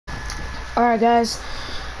Alright guys,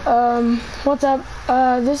 what's up?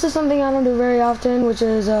 This is something I don't do very often, which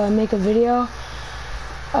is make a video.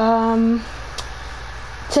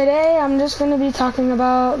 Today I'm just going to be talking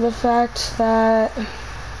about the fact that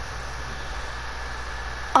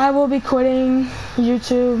I will be quitting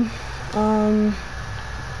YouTube.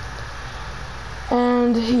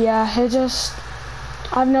 And yeah,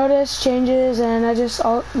 I've noticed changes, and I just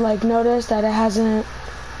noticed that it hasn't,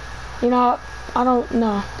 I don't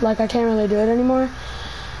know, I can't really do it anymore.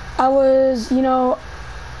 I was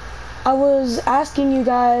asking you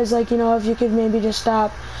guys, if you could maybe just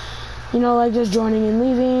stop, just joining and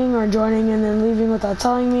leaving, or joining and then leaving without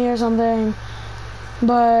telling me or something.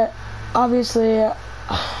 But obviously,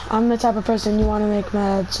 I'm the type of person you want to make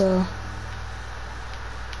mad, so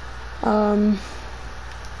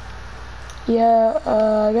yeah,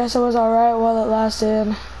 I guess it was alright while it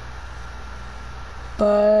lasted,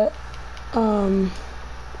 but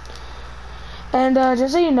and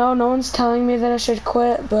just so you know, no one's telling me that I should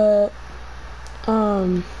quit, but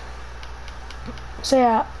so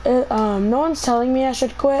yeah, no one's telling me I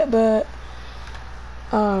should quit, but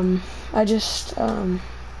yeah,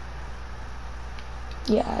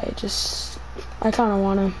 I kind of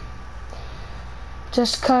want to,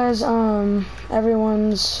 just cause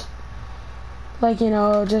everyone's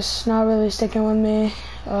just not really sticking with me.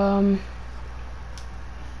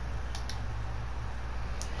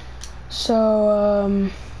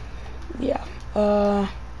 Yeah,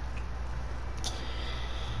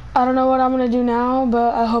 I don't know what I'm gonna do now,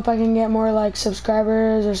 but I hope I can get more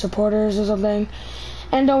subscribers or supporters or something.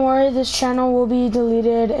 And don't worry, this channel will be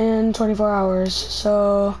deleted in 24 hours.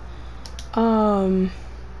 So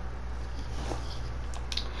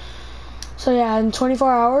yeah, in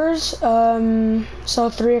 24 hours, so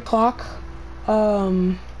 3 o'clock,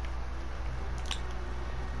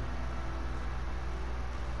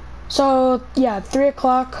 so yeah, 3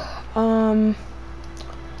 o'clock,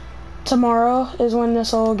 tomorrow is when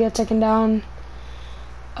this will get taken down.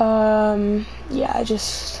 Yeah,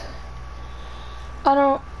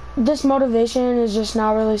 this motivation is just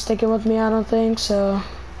not really sticking with me, I don't think, so,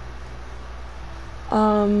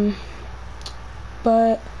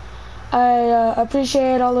 but I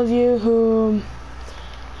appreciate all of you who,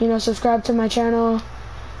 subscribe to my channel.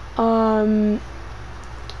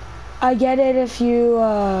 I get it if you,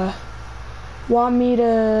 want me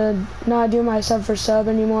to not do my sub for sub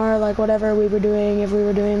anymore, whatever we were doing, if we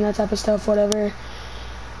were doing that type of stuff, whatever.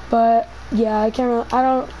 But yeah, I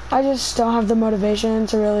just don't have the motivation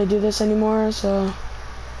to really do this anymore, so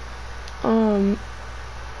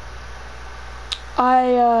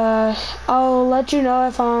I'll let you know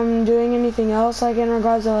if I'm doing anything else, in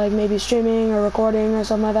regards to maybe streaming or recording or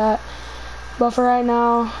something like that. But for right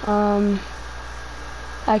now,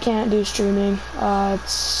 I can't do streaming.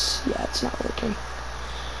 It's not working.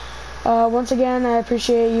 Once again, I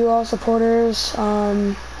appreciate you all supporters,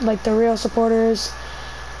 the real supporters,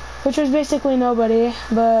 which was basically nobody,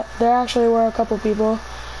 but there actually were a couple people.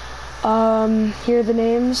 Here are the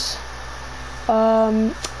names.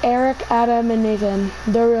 Eric, Adam, and Nathan.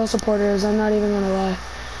 They're real supporters, I'm not even gonna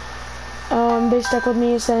lie. They stuck with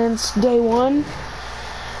me since day one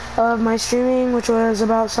of my streaming, which was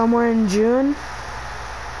about somewhere in June.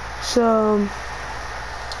 So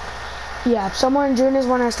yeah, somewhere in June is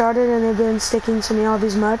when I started, and they've been sticking to me all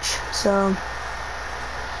these much, so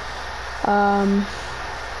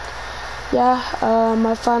yeah,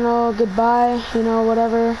 my final goodbye,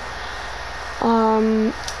 whatever.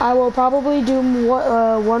 I will probably do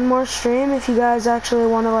one more stream if you guys actually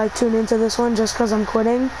want to tune into this one, just because I'm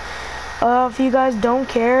quitting. If you guys don't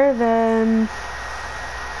care, then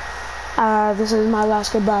this is my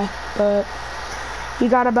last goodbye. But you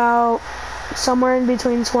got about somewhere in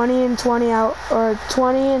between 20 and 21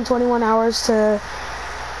 hours to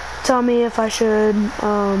tell me if I should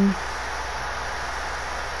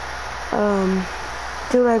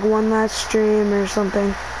do one last stream or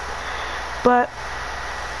something. But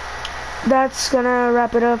that's gonna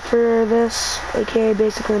wrap it up for this, aka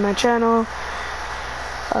basically my channel.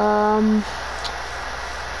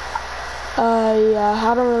 Yeah,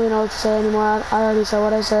 I don't really know what to say anymore. I already said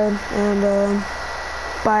what I said, and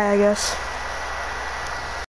bye, I guess.